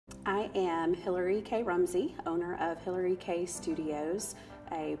I am Hillary K. Rumsey, owner of Hillary K. Studios,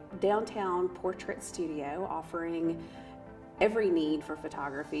 a downtown portrait studio offering every need for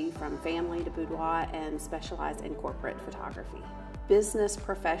photography, from family to boudoir, and specialize in corporate photography. Business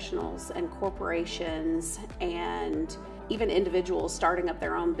professionals and corporations and even individuals starting up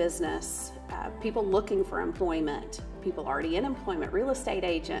their own business, people looking for employment, people already in employment, real estate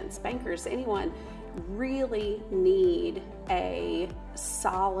agents, bankers, anyone really need a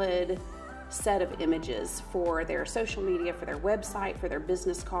solid set of images for their social media, for their website, for their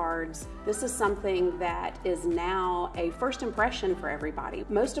business cards. This is something that is now a first impression for everybody.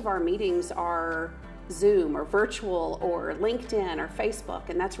 Most of our meetings are Zoom or virtual or LinkedIn or Facebook,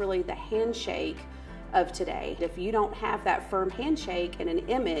 and that's really the handshake of today. If you don't have that firm handshake and an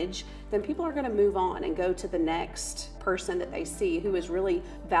image, then people are going to move on and go to the next person that they see who is really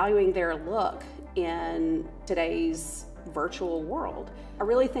valuing their look in today's virtual world. I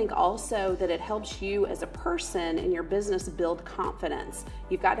really think also that it helps you as a person in your business build confidence.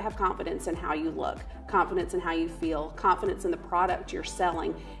 You've got to have confidence in how you look, confidence in how you feel, confidence in the product you're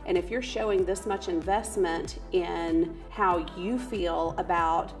selling. And if you're showing this much investment in how you feel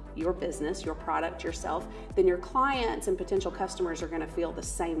about your business, your product, yourself, then your clients and potential customers are going to feel the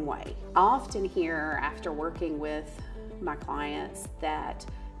same way. I often hear after working with my clients that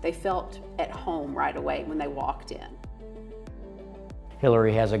they felt at home right away when they walked in.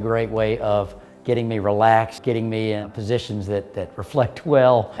 Hillary has a great way of getting me relaxed, getting me in positions that reflect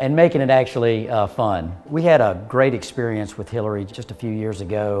well, and making it actually fun. We had a great experience with Hillary just a few years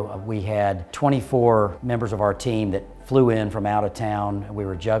ago. We had 24 members of our team that flew in from out of town. We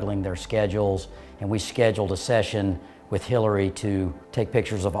were juggling their schedules, and we scheduled a session with Hillary to take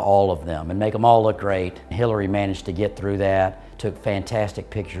pictures of all of them and make them all look great. Hillary managed to get through that, took fantastic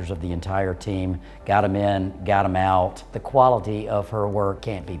pictures of the entire team, got them in, got them out. The quality of her work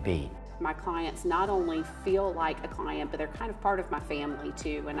can't be beat. My clients not only feel like a client, but they're kind of part of my family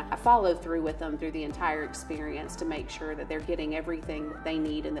too, and I follow through with them through the entire experience to make sure that they're getting everything that they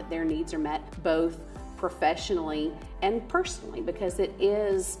need and that their needs are met both professionally and personally, because it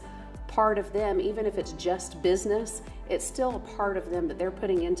is part of them. Even if it's just business, it's still a part of them that they're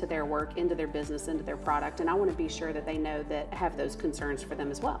putting into their work, into their business, into their product, and I want to be sure that they know that I have those concerns for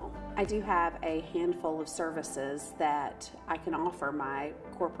them as well. I do have a handful of services that I can offer my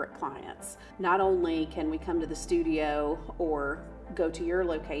corporate clients. Not only can we come to the studio or go to your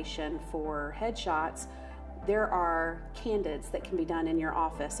location for headshots, there are candids that can be done in your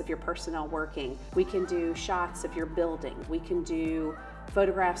office of your personnel working. We can do shots of your building. We can do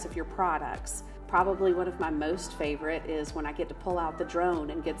photographs of your products. Probably one of my most favorite is when I get to pull out the drone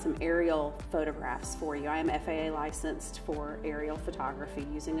and get some aerial photographs for you. I am FAA licensed for aerial photography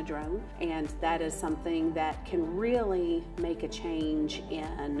using a drone, and that is something that can really make a change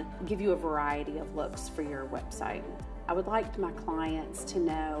and give you a variety of looks for your website. I would like my clients to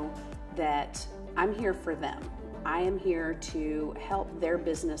know that I'm here for them. I am here to help their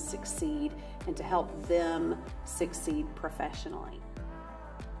business succeed and to help them succeed professionally.